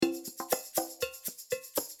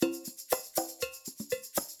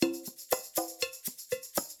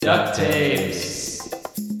Duct tapes.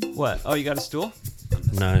 What? Oh, you got a stool?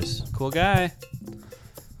 Nice. Cool guy.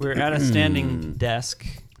 We're at a standing desk,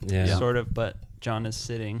 Yeah. sort of, but John is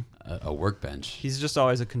sitting. A workbench. He's just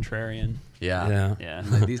always a contrarian. Yeah. Yeah. Yeah.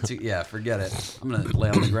 Like these two. Yeah, forget it. I'm gonna lay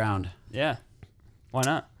on the ground. Yeah. Why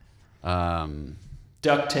not?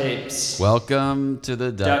 Duct tapes. Welcome to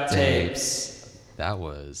the Duct tapes. That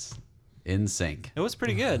was in sync. It was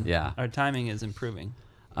pretty good. Yeah. Our timing is improving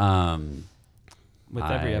With with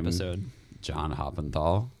every episode. John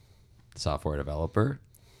Hoppenthal, software developer.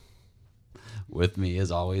 With me,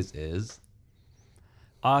 as always, is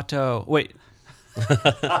Otto. Wait.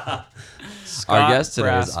 our Scott guest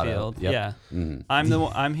today is Otto. Brassfield. Yep. Yeah.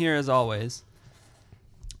 Mhm. I'm here as always.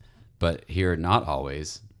 But here, not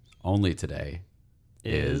always, only today,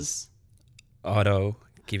 Is Otto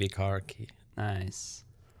Kivikarki. nice.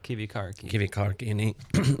 Kivikarki. Kivikarki in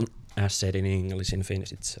as said in English, in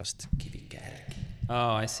Finnish it's just Kivikarki.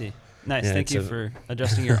 Oh, I see. Nice. Yeah, Thank it's you a- for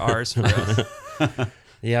adjusting your R's for us.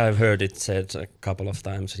 Yeah, I've heard it said a couple of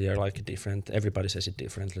times here, like different. Everybody says it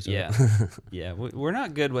differently. So. Yeah. Yeah. We're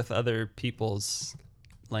not good with other people's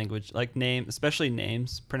language, like especially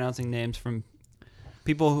names, pronouncing names from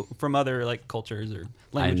people from other like cultures or I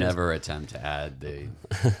languages. never attempt to add the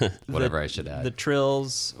whatever I should add. The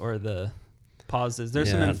trills or the pauses.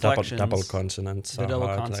 There's some Yeah, inflections. double consonants. The are double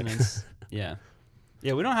hard, like- consonants. Yeah.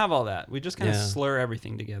 Yeah, we don't have all that. We just kind of Yeah. slur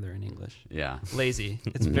everything together in English. Yeah. Lazy.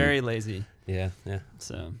 It's very lazy. yeah.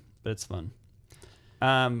 So, but it's fun.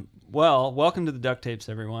 Well, welcome to the Duct Tapes,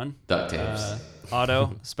 everyone. Duct tapes.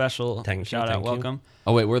 Otto, special Thank you, shout out, thank you. welcome.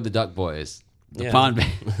 Oh wait, we're the Duck Boys, the Yeah.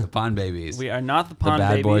 the pond babies. We are not the pond bad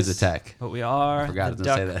babies, boys of tech. but we are Forgot the to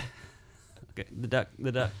duck, say that. okay,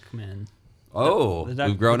 the duck men. Oh, the duck,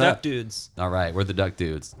 we've grown the up. duck dudes. All right, we're the Duck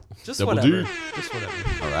Dudes. Just Double whatever. D. Just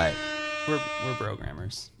whatever. All right. We're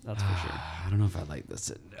programmers. That's for sure. I don't know if I like this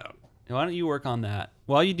sitting down. Why don't you work on that?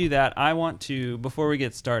 While you do that, I want to, before we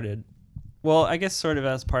get started, well, I guess sort of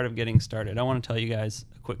as part of getting started, I want to tell you guys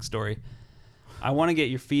a quick story. I want to get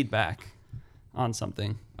your feedback on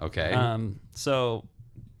something. Okay. So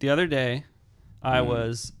the other day, I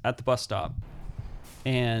was at the bus stop,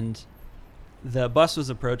 and the bus was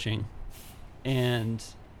approaching, and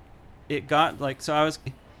it got like, so I was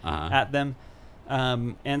at them.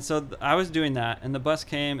 And so I was doing that, and the bus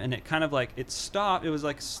came, and it kind of like, it stopped. It was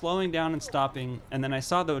like slowing down and stopping. And then I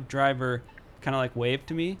saw the driver kind of like wave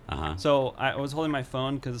to me. So I was holding my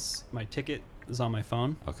phone because my ticket is on my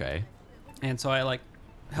phone. Okay. And so I like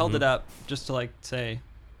held it up just to like say,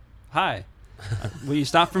 hi, will you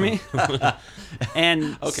stop for me?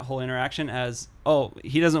 And the whole interaction as, oh,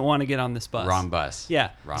 he doesn't want to get on this bus. Wrong bus.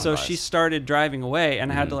 Yeah. Wrong So bus. she started driving away,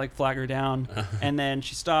 and I had to like flag her down, and then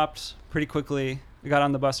she stopped pretty quickly. We got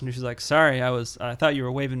on the bus, and she was like, "Sorry, I thought you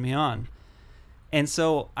were waving me on." And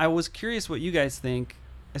so I was curious what you guys think,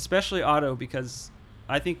 especially Otto, because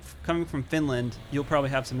I think coming from Finland, you'll probably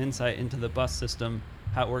have some insight into the bus system,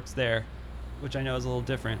 how it works there, which I know is a little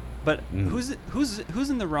different. But who's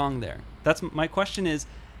in the wrong there? That's my question. Is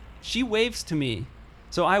she waves to me,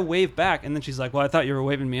 so I wave back, and then she's like, "Well, I thought you were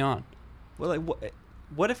waving me on." Well, like,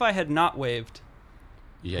 what if I had not waved?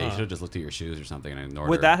 Yeah, you should have just looked at your shoes or something and ignored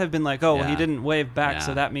Would her. that have been like, "Oh, well, he Yeah. didn't wave back,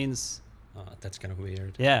 so Yeah. that means"? That's kind of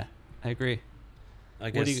weird. Yeah, I agree.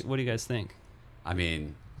 I guess. What do you guys think? I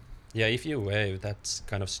mean, Yeah, if you wave, that's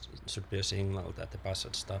kind of should be a signal that the bus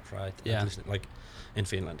should stop, right? Yeah. At least, like in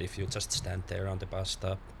Finland, if you just stand there on the bus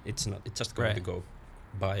stop, it's not. It's just going Right. to go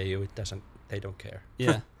by you. It doesn't. They don't care.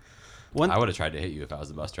 Yeah. I would have tried to hit you if I was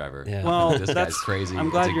the bus driver. Yeah. Well, This guy's crazy. I'm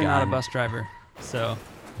It's glad a you're not a gun. bus driver. So,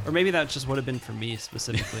 or maybe that just would have been for me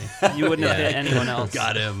specifically. You wouldn't have hit anyone else.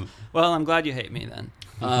 Got him. Well, I'm glad you hate me then.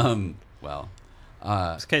 Well.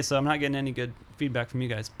 Okay, so I'm not getting any good feedback from you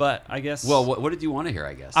guys, but I guess. Well, what did you want to hear?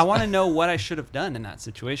 I guess. I want to know what I should have done in that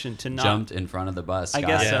situation to not. Jumped in front of the bus. I Scott.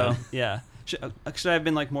 guess Yeah. so. Yeah. Should I have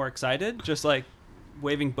been like more excited, just like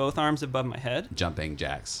waving both arms above my head? Jumping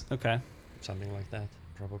jacks. Okay, Something like that,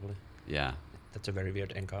 probably. Yeah. That's a very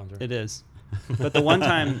weird encounter. it is. But the one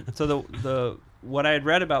time, so the what I had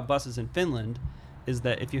read about buses in Finland is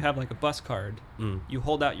that if you have like a bus card, you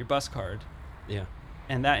hold out your bus card, Yeah.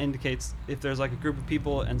 and that indicates if there's like a group of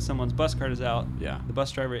people and someone's bus card is out, Yeah. the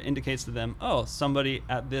bus driver indicates to them, oh, somebody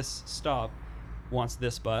at this stop wants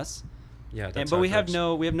this bus. Yeah. That's But how we it have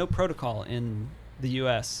works. we have no protocol in the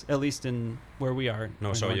U.S., at least in where we are. No,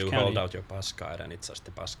 in so Orange you County. hold out your bus card and it's just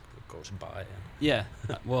the bus goes by. And Yeah.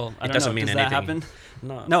 Well, I don't doesn't know. mean Does anything. that happen?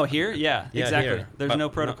 no. No, here? Yeah, Yeah, exactly. here. There's But no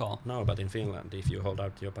protocol. No, but in Finland, if you hold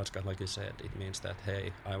out your bus card, like you said, it means that,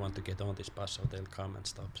 hey, I want to get on this bus, so they'll come and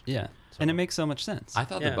stop. Yeah. And it makes so much sense. I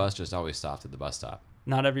thought Yeah. the bus just always stopped at the bus stop.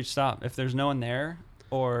 Not every stop. If there's no one there,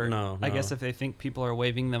 or No, I guess no. if they think people are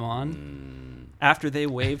waving them on Mm. after they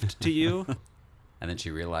waved to you. And then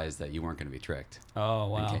she realized that you weren't going to be tricked. Oh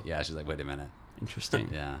And wow, yeah, she's like, wait a minute. interesting.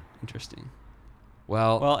 Yeah. Interesting.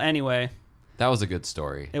 Well, Well, anyway, that was a good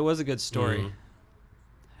story. it was a good story. Mm.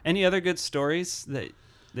 Any other good stories that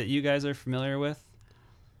you guys are familiar with?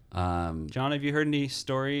 John, have you heard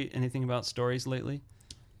anything about stories lately?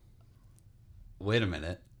 Wait a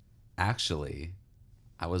minute. Actually,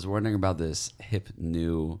 I was wondering about this hip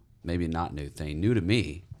new, maybe not new thing, new to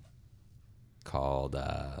me, called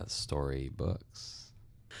storybooks.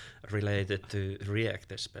 Related to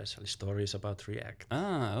React, especially stories about React.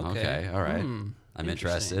 Ah, okay. Okay, all right. Hmm, I'm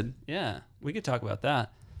interesting. interested. Yeah, we could talk about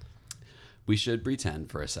that. We should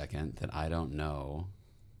pretend for a second that I don't know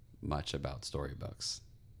much about storybooks.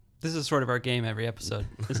 This is sort of our game every episode,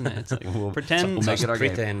 isn't it? It's like We'll pretend. make it our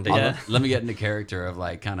game. Pretending. Yeah. Let me get into character of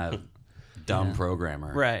like kind of dumb Yeah.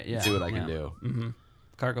 programmer. Right, and yeah, see what I can yeah. do. Mm-hmm.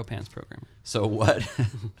 Cargo pants program. So what?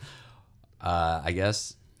 I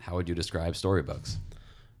guess how would you describe storybooks?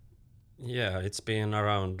 Yeah, it's been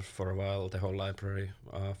around for a while, the whole library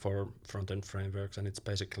for front-end frameworks, and it's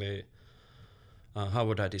basically, how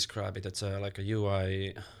would I describe it? It's like a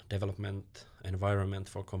UI development environment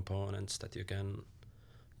for components that you can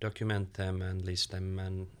document them and list them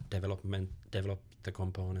and develop the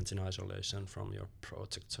components in isolation from your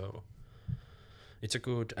project. So it's a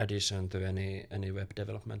good addition to any web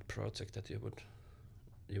development project that you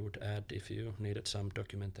would add if you needed some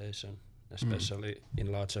documentation. Especially in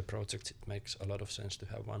larger projects, it makes a lot of sense to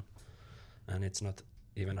have one, and it's not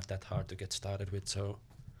even that hard to get started with. So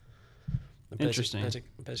Interesting.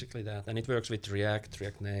 basically that, and it works with React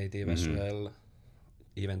Native as well.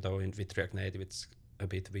 Even though with React Native it's a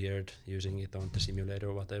bit weird using it on the simulator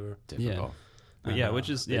or whatever. Difficult. But yeah, which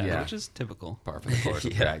is yeah. which is typical. Par for the course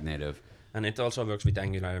with Yeah. React Native. And it also works with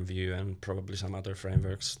Angular and Vue and probably some other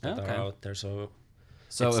frameworks that Okay. are out there. So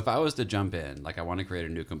So It's- if I was to jump in, like I want to create a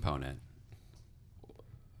new component,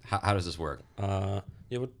 how does this work?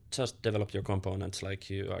 you would just develop your components like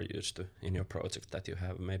you are used to in your project, that you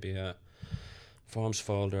have maybe a forms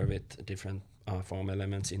folder with different form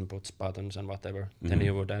elements, inputs, buttons, and whatever. Then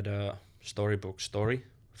you would add a storybook story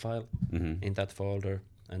file in that folder,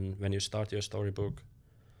 and when you start your storybook,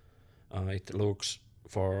 it looks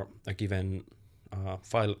for a given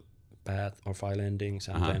file path or file endings,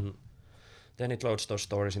 and then it loads those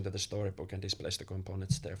stories into the storybook and displays the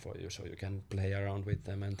components there for you, so you can play around with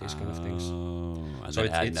them and these kind of things. And So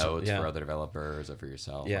then add it's nodes yeah. for other developers or for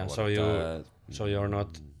yourself. Yeah, or what so it you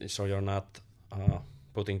does. you're not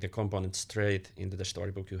putting the components straight into the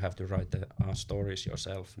storybook. You have to write the stories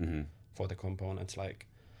yourself for the components, like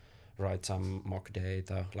write some mock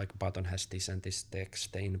data, like button has this and this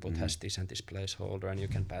text, the input has this and this placeholder, and you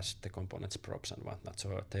can pass the components props and whatnot.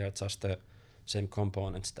 So they are just the same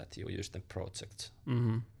components that you use in projects.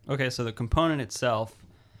 Mm-hmm. Okay, so the component itself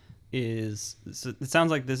is. So it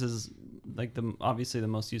sounds like this is like obviously the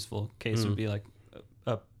most useful case would be like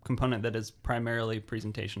a component that is primarily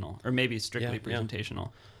presentational, or maybe strictly Yeah, yeah.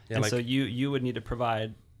 presentational. Yeah, And like- so you would need to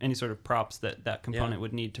provide any sort of props that component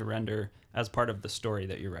would need to render as part of the story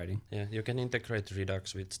that you're writing. Yeah, you can integrate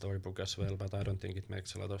Redux with Storybook as well, but I don't think it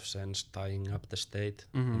makes a lot of sense tying up the state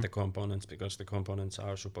in the components, because the components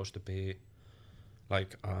are supposed to be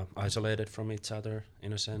like isolated from each other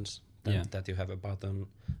in a sense. That you have a button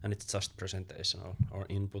and it's just presentational, or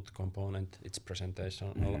input component it's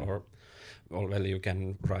presentational, or well, you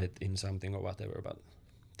can write in something or whatever, but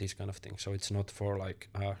these kind of things. So it's not for like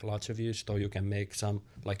larger views, though you can make some,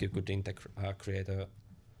 like you could create a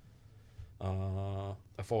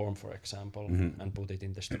form, for example, and put it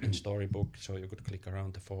in the in Storybook, so you could click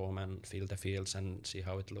around the form and fill the fields and see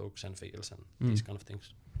how it looks and feels and these kind of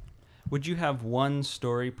things. Would you have one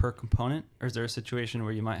story per component, or is there a situation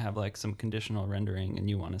where you might have like some conditional rendering and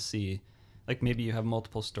you want to see, like maybe you have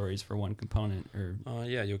multiple stories for one component, or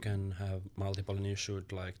Yeah, you can have multiple, and you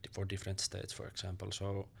should like for different states, for example.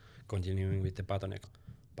 So continuing with the button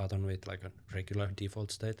with like a regular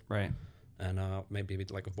default state, right? and maybe with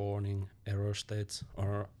like a warning error states,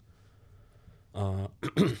 or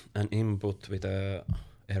an input with a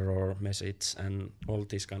error message, and all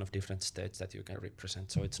these kind of different states that you can represent.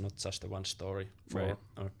 So it's not just a one story for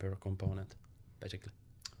per component, basically.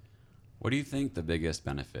 What do you think the biggest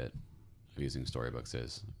benefit of using storybooks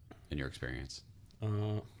is, in your experience?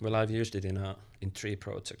 Well, I've used it in 3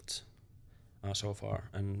 projects so far,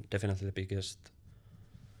 and definitely the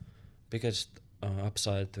biggest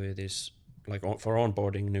upside to it is like for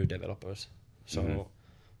onboarding new developers. So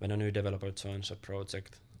when a new developer joins a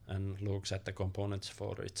project and looks at the components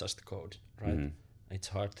folder, it's just code, right? It's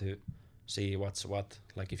hard to see what's what.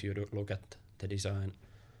 Like if you look at the design,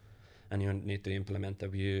 and you need to implement the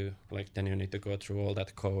view. Like then you need to go through all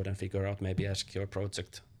that code and figure out, maybe ask your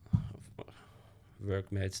project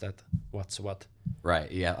workmates that what's what.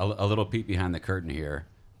 Right. Yeah. A little peek behind the curtain here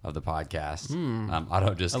of the podcast.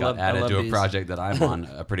 Otto just I got love- I added love to a these. project that I'm on,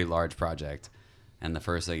 a pretty large project. And the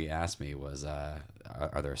first thing he asked me was,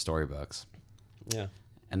 are there storybooks? Yeah.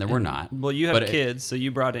 And there were not. Well, you have But it- kids, so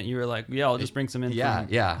you brought it. You were like, "Yeah, I'll just bring some in Yeah,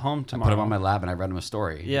 from yeah. home I tomorrow." put him on my lap and I read him a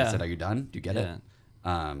story. Yeah. I said, "Are you done? Do you get Yeah.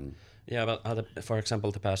 it?" Yeah, but for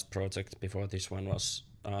example, the past project before this one was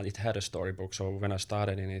it had a storybook. So when I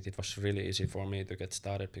started in it, it was really easy for me to get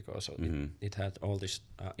started because of it had all this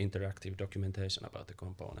interactive documentation about the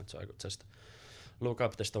components. So I could just look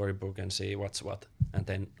up the storybook and see what's what, and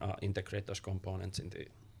then integrate those components in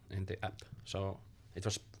the app. So it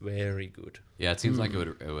was very good. Yeah, it seems like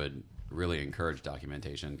it would really encourage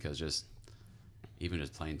documentation because even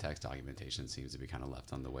just plain text documentation seems to be kind of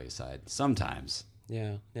left on the wayside sometimes.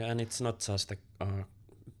 Yeah, and it's not just the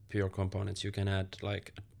pure components. You can add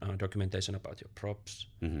like documentation about your props.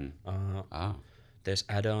 Oh, There's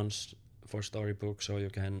add-ons for Storybook, so you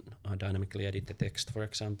can dynamically edit the text, for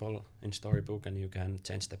example, in Storybook, and you can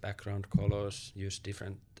change the background colors, use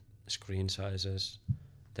different screen sizes.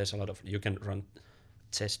 There's a lot of, you can run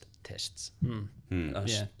test tests.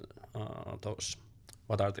 Yeah. Those,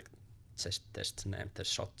 what are the test tests named? The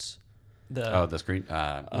shots. the screen.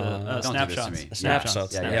 Don't do this to snapshots. me.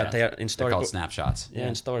 Snapshots. Yeah, Yeah, yeah. they are in They're Storybook. called snapshots. Yeah,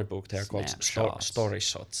 in Storybook they're called Snapshots. story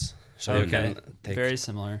shots. So Okay. you can take Very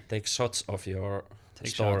similar. take shots of your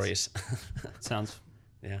Take stories. Sounds.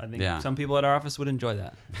 Yeah. I think Yeah. some people at our office would enjoy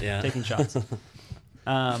that. Yeah. Taking shots.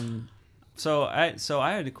 So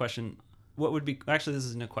I had a question. What would be actually? This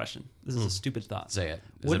isn't a question. This is a stupid thought. Say it.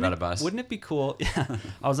 Is Wouldn't it about a bus? Wouldn't it be cool? Yeah,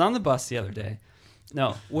 I was on the bus the other day.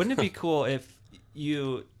 No, wouldn't it be cool if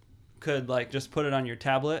you could like just put it on your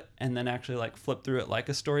tablet and then actually like flip through it like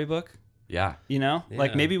a storybook? Yeah. You know,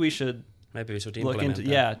 like Yeah. maybe we should Maybe we should look implement into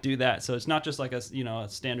that. do that. So it's not just like a a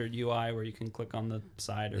standard UI where you can click on the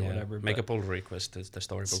side or Yeah. whatever. Make a but pull request to the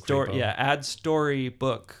Storybook. story. repo. Yeah, add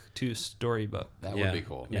storybook to storybook. That Yeah. would be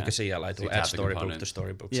cool. Make a CLI So you to add tap the Storybook component. to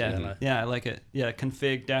Storybook Yeah, CLI. yeah, I like it. Yeah,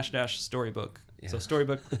 config -- storybook. So Yeah.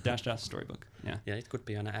 storybook -- storybook. Yeah, Yeah, it could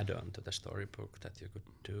be an add-on to the Storybook that you could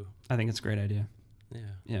do. I think it's a great idea. Yeah.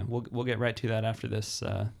 Yeah, we'll get right to that after this.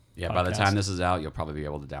 Yeah, by the podcast. time this is out, you'll probably be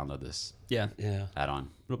able to download this Yeah, Yeah. add-on.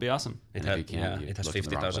 it'll be awesome. And if you can't, you it has looked in the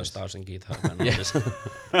wrong 50,000 place. stars in GitHub. And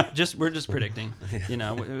all this. We're just predicting.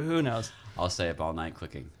 Who knows? I'll stay up all night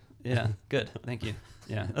clicking. Yeah, good. Thank you.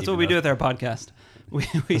 Yeah, that's Even what we do though- with our podcast.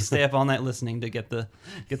 We stay up all night listening to get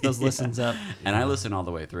those listens up. And I listen all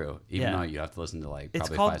the way through, even Yeah. though you have to listen to like It's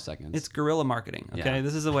probably called 5 seconds. It's guerrilla marketing. Okay, Yeah.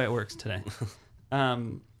 this is the way it works today.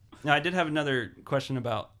 Now I did have another question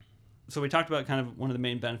about. So we talked about kind of one of the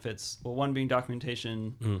main benefits. Well, one being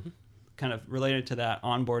documentation, kind of related to that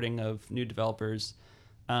onboarding of new developers.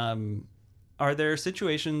 Are there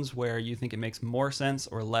situations where you think it makes more sense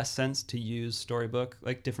or less sense to use Storybook,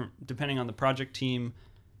 like different depending on the project team,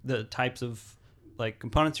 the types of like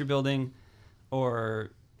components you're building,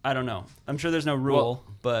 or I don't know. I'm sure there's no rule,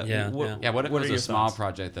 but yeah. What if it are was your a small thoughts?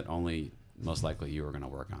 project that only most likely you were going to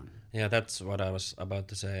work on? Yeah, that's what I was about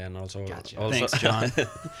to say, and also, Gotcha. Thanks, John.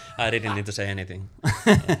 I didn't need to say anything.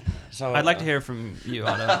 So I'd like to hear from you,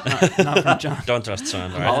 Otto, not from John. Don't trust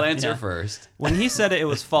John. Right? I'll answer Yeah. first. When he said it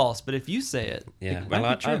was false, but if you say it, Yeah, it well,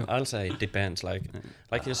 might be true. I'll say it depends.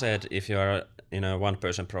 Like you said, if you are in a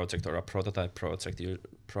one-person project or a prototype project, you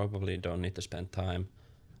probably don't need to spend time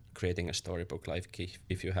creating a storybook. Like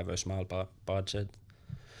if you have a small budget,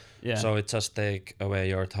 Yeah. so it just take away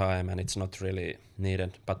your time and it's not really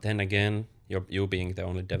needed. But then again, you being the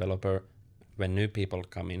only developer, when new people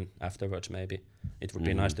come in afterwards, maybe it would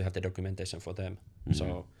be nice to have the documentation for them.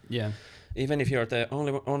 So yeah. even if you're the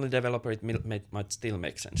only developer, it might still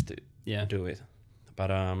make sense to Yeah. do it.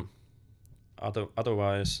 But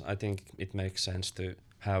otherwise, I think it makes sense to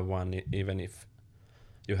have one, even if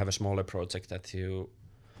you have a smaller project that you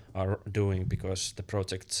are doing, because the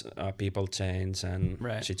projects people change and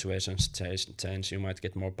Right. situations change. You might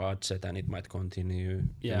get more budget and it might continue.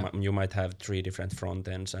 Yeah. You might have 3 different front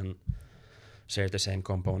ends and share the same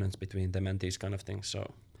components between them and these kind of things.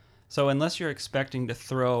 So unless you're expecting to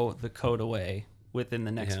throw the code away within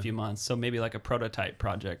the next Yeah. few months, so maybe like a prototype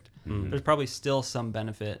project, there's probably still some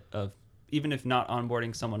benefit of, even if not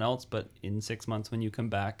onboarding someone else, but in 6 months when you come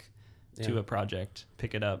back to Yeah. a project,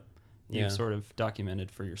 pick it up, you've Yeah. sort of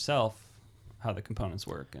documented for yourself how the components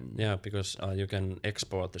work. And Yeah, because you can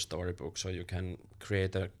export the storybook, so you can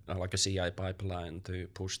create like a CI pipeline to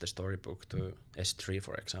push the storybook to S3,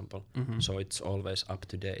 for example. So it's always up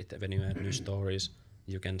to date when you add new stories.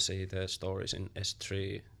 you can see the stories in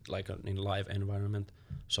S3 like in live environment.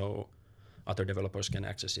 So other developers can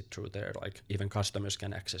access it through there. Like even customers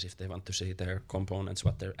can access if they want to see their components,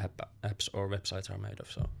 what their apps or websites are made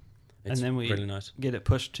of. So it's and then we really nice. get it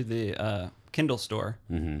pushed to the Kindle store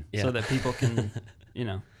Yeah. so that people can,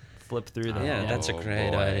 flip through the. Yeah, that's a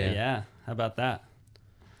great boy. idea. Yeah, how about that?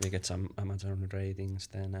 We get some Amazon ratings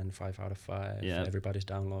then, and 5 out of 5. Yeah. Everybody's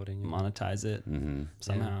downloading it. Monetize it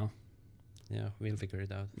somehow. Yeah, we'll figure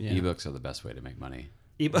it out. Yeah. Ebooks are the best way to make money.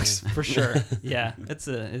 Ebooks for sure. Yeah, it's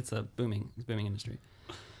a booming industry.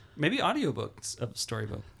 Maybe audiobooks of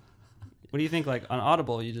Storybook. What do you think? Like on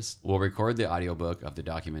Audible, you just We'll record the audiobook of the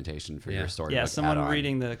documentation for your storybook. someone add-on.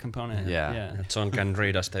 reading the component. Yeah. And John can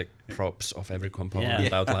read us the props of every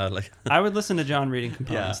component out loud. Like I would listen to John reading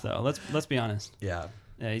components though. Let's be honest. Yeah.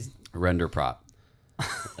 Yeah, he's, Render prop.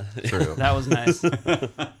 True. that was nice.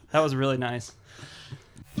 That was really nice.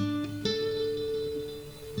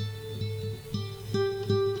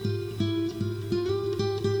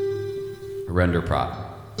 Render prop.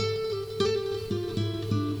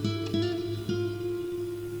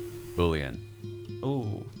 Boolean.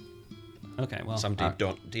 Ooh. Okay, well, some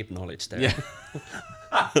deep knowledge there.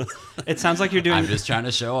 Yeah. it sounds like you're doing. I'm just trying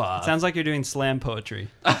to show off. Sounds like you're doing slam poetry.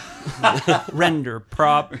 Render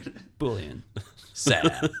prop boolean.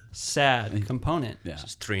 Sad component. Yeah.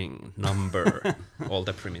 String, number, all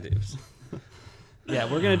the primitives.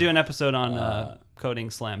 Yeah, we're gonna do an episode on coding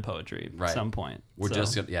slam poetry at Right. some point. We're So,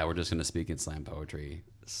 just gonna speak in slam poetry,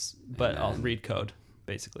 but and I'll then- read code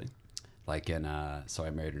basically. like in So I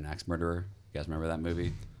Married an Axe Murderer. You guys remember that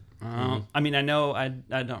movie? I mean, I know. I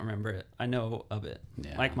don't remember it. I know of it.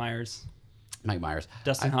 Yeah. Mike Myers, Mike Myers,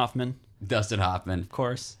 Dustin Hoffman, Dustin Hoffman. of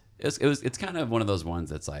course. It's kind of one of those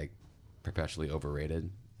ones that's like perpetually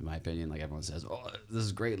overrated, in my opinion. Like everyone says, "Oh, this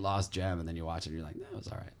is a great lost gem," and then you watch it and you're like, "No, it's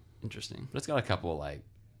all right." Interesting. But it's got a couple like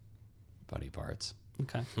funny parts.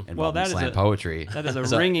 Okay. involving Well, that is slam a poetry. that is a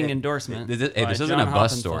So, ringing it- endorsement. Hey, by this isn't John a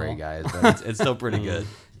bus Hoppenthal. story, guys, but it's still pretty good.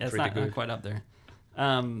 Yeah, it's Pretty not good. quite up there.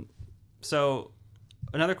 So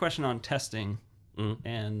another question on testing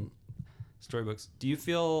and storybooks. Do you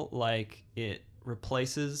feel like it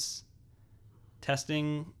replaces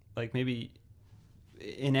testing, like maybe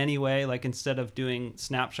in any way? Like instead of doing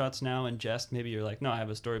snapshots now and Jest, maybe you're like, no, I have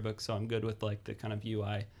a storybook, so I'm good with like the kind of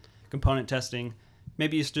UI component testing.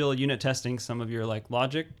 Maybe you're still unit testing some of your like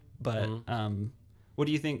logic, but what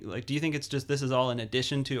do you think? Like, do you think it's just this is all in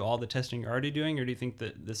addition to all the testing you're already doing, or do you think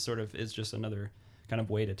that this sort of is just another kind of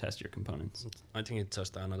way to test your components? I think it's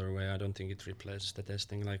just another way. I don't think it replaces the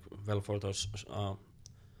testing. Like, well, for those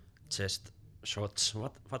chest shots,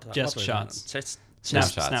 what Just what shots. Chest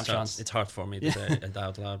Snapshots. Snapshots. It's hard for me to say it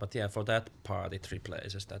out loud, but yeah, for that part, it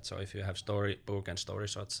replaces that. So if you have storybook and story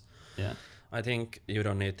shots, Yeah. I think you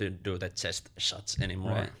don't need to do the chest shots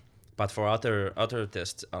anymore. Right. But for other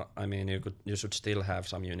tests, I mean, you should still have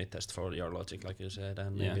some unit test for your logic, like you said,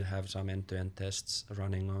 and maybe have some end-to-end tests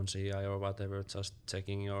running on CI or whatever, just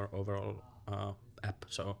checking your overall app.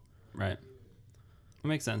 So Right. That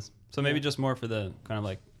makes sense. So maybe just more for the kind of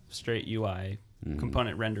like straight UI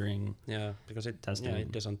component rendering. yeah, because it Testing.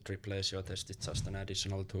 it doesn't replace your test. It's just an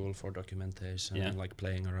additional tool for documentation and like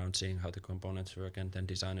playing around, seeing how the components work, and then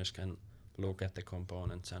designers can look at the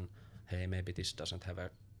components and hey, maybe this doesn't have a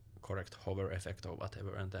correct hover effect or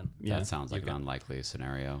whatever, and then That sounds like an unlikely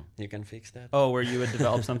scenario. you can fix that. Oh, where you would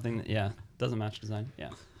develop something that doesn't match design. Yeah.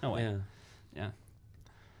 No way. Yeah.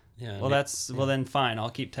 Well, well then fine. I'll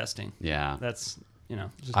keep testing. Yeah. That's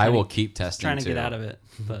just I kinda will keep testing trying to too. get out of it.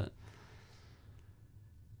 But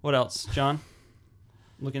what else, John?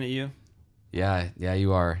 Looking at you, Yeah,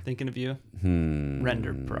 you are. thinking of you. Hmm.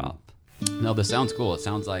 Render prop. No, this sounds cool. It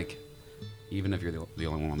sounds like even if you're the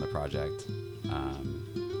only one on the project,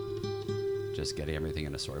 just getting everything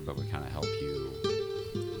in a storybook would kind of help you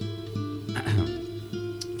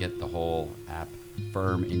get the whole app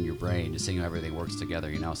firm in your brain, just seeing how everything works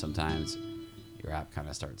together. Sometimes your app kind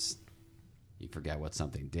of starts, you forget what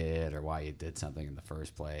something did or why you did something in the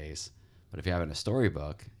first place. But if you have it in a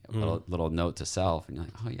storybook, a little note to self, and you're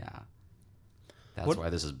like, oh yeah, that's why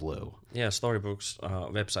this is blue. Yeah, Storybooks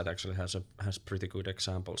website actually has pretty good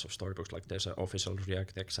examples of storybooks. Like there's an official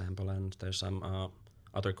React example, and there's some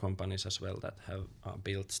other companies as well that have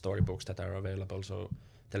built storybooks that are available, so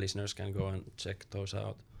the listeners can go and check those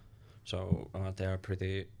out. So they are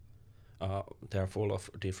pretty. They are full of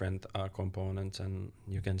different components, and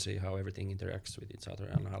you can see how everything interacts with each other,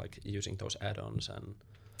 and like using those add-ons and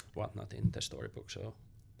whatnot in the storybook. So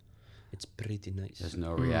it's pretty nice. There's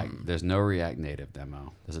no React. There's no React Native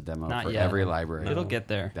demo. There's a demo Not for yet. every library. It'll get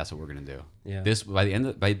there. That's what we're gonna do. Yeah.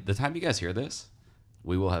 By the time you guys hear this,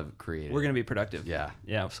 we will have created. We're gonna be productive. Yeah.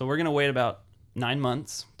 Yeah. So we're gonna wait about 9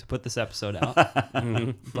 months to put this episode out.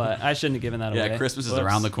 But I shouldn't have given that away. Yeah, Christmas is Whoops.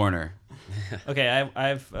 around the corner. Okay, I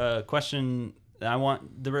have a question. I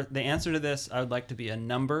want the answer to this. I would like to be a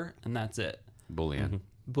number, and that's it. Boolean.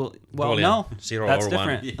 Well, Boolean. no, 0 that's or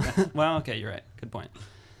 1. different. Well, okay, you're right. Good point.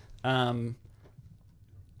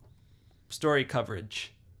 Story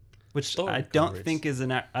coverage, which Story I don't coverage. think is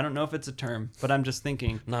I don't know if it's a term, but I'm just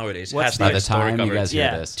thinking. Now it is. What's Hashtag By the story time you coverage. guys hear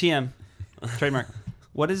Yeah, this. TM, trademark.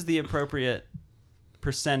 What is the appropriate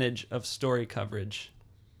percentage of story coverage?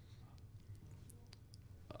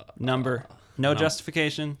 Number. No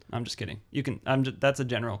justification. I'm just kidding. You can. That's a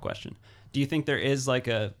general question. Do you think there is like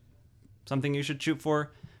something you should shoot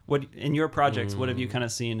for? What in your projects? What have you kind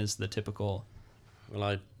of seen as the typical?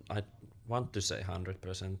 Well, I want to say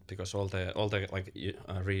 100% because all the like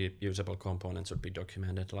reusable components would be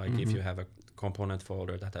documented. Like if you have a component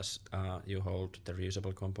folder that has you hold the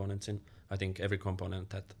reusable components in, I think every component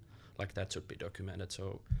that should be documented.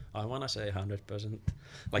 So I want to say 100%.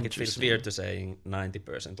 Like it feels weird to saying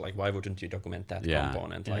 90%. Like why wouldn't you document that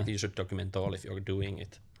component? Like you should document all if you're doing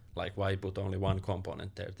it. Like why put only one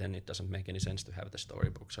component there? Then it doesn't make any sense to have the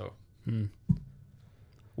storybook. So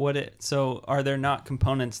So are there not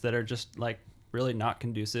components that are just like really not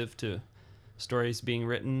conducive to stories being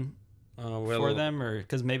written for them, or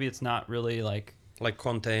because maybe it's not really like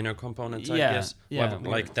container components, I Yeah, guess. yeah.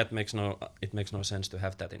 Like that makes no sense to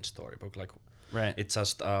have that in storybook. Like right? it's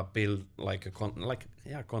just build like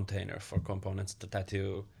a container for components that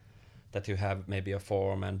you have maybe a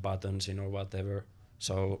form and buttons in or whatever.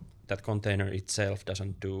 So that container itself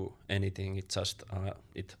doesn't do anything. It just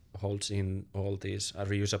it holds in all these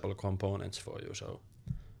reusable components for you.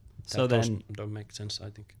 So those don't make sense, I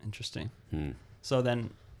think. Interesting. So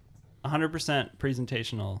then 100%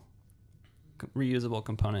 presentational reusable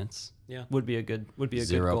components would be a good goal.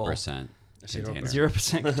 0% container.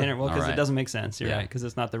 0% container. Well, because All right. it doesn't make sense. You're Yeah. right, because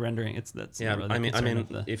it's not the rendering. That's Yeah, not really I the mean, concern of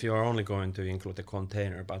the- if you are only going to include the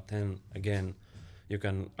container, but then again, you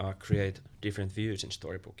can create different views in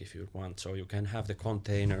Storybook if you want. So you can have the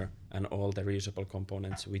container and all the reusable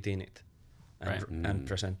components within it, and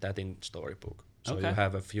present that in Storybook. So you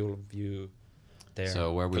have a full view there.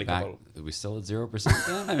 So where we back? clickable. Are we still at 0%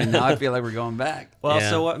 then? I mean, now I feel like we're going back. Well, Yeah.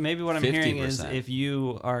 so what I'm hearing is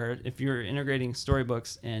 50%. if you're integrating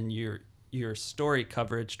storybooks and your story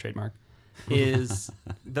coverage trademark is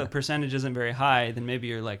the percentage isn't very high, then maybe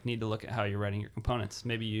you're like need to look at how you're writing your components.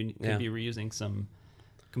 Maybe you could be reusing some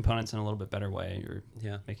components in a little bit better way, or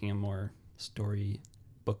making them more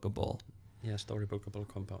storybookable. Yeah, storybookable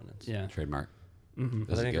components. Yeah. Trademark. Mm-hmm.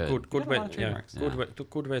 That's I think good. a good Got a way, lot of trademarks.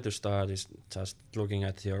 good way to start is just looking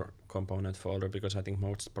at your component folder, because I think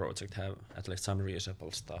most projects have at least some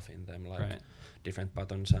reusable stuff in them, like different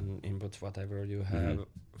buttons and inputs, whatever you have,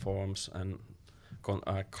 forms and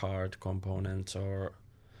card components or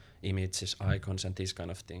images, icons, and these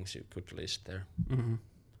kind of things you could list there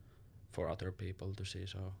for other people to see,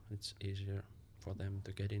 so it's easier for them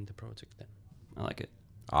to get in the project then. I like it.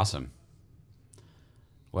 Awesome.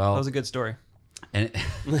 Well, That was a good story. and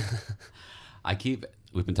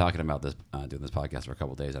we've been talking about this, doing this podcast for a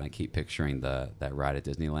couple of days, and I keep picturing that ride at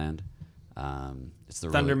Disneyland. It's the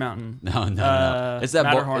Thunder really, Mountain. No. It's that.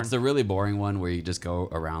 Matterhorn. It's the really boring one where you just go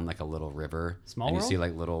around like a little river, Small and you World? see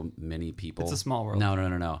like little mini people. It's a Small World.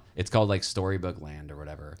 No. It's called like Storybook Land or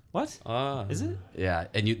whatever. What? Is it? Yeah,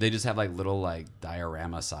 and they just have like little like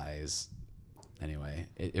diorama size. Anyway,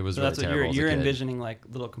 it was So really that's what terrible. as a you're kid. envisioning, like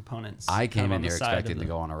little components. I kind came of on in the here side of expecting to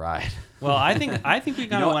go on a ride. Well, I think we kind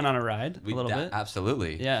know of what? went on a ride a little bit.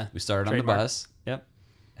 Absolutely. Yeah. We started on Trademark. the bus Yep.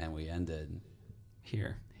 and we ended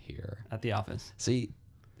Here here. at the office. See,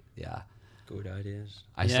 yeah. Good ideas.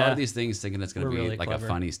 I Yeah. started these things thinking it's going to We're be really like clever. a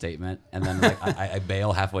funny statement, and then like I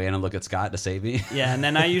bail halfway in and look at Scott to save me. Yeah, and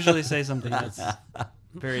then I usually say something that's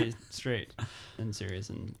very straight and serious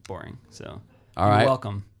and boring. So, All you're right.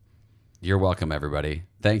 welcome. You're welcome, everybody.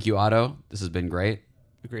 Thank you, Otto. This has been great,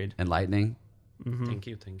 Agreed. enlightening. Thank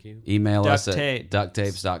you. Email us at Ducktape.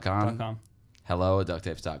 ducktapes.com. .com. Hello at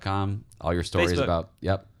ducktapes.com. All your stories Facebook.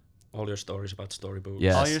 about, All your stories about storybooks.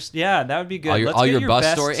 Yes. All your that would be good. all your, Let's all get your bus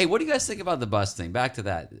best- story. Hey, what do you guys think about the bus thing? Back to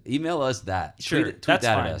that. Email us that. Sure, Tweet that's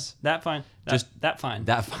that fine. at us. That fine. That fine.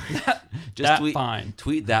 That fine. Just that tweet fine.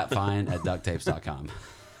 Tweet that fine at ducktapes.com.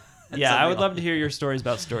 Yeah, I would love to hear your stories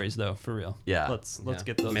about stories, though, for real. Yeah. Let's Yeah.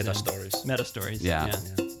 get those Meta in. stories. Meta stories. Yeah.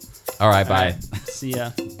 Yeah. All right, All bye. right. See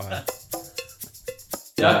ya. Bye.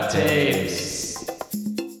 Duck tapes.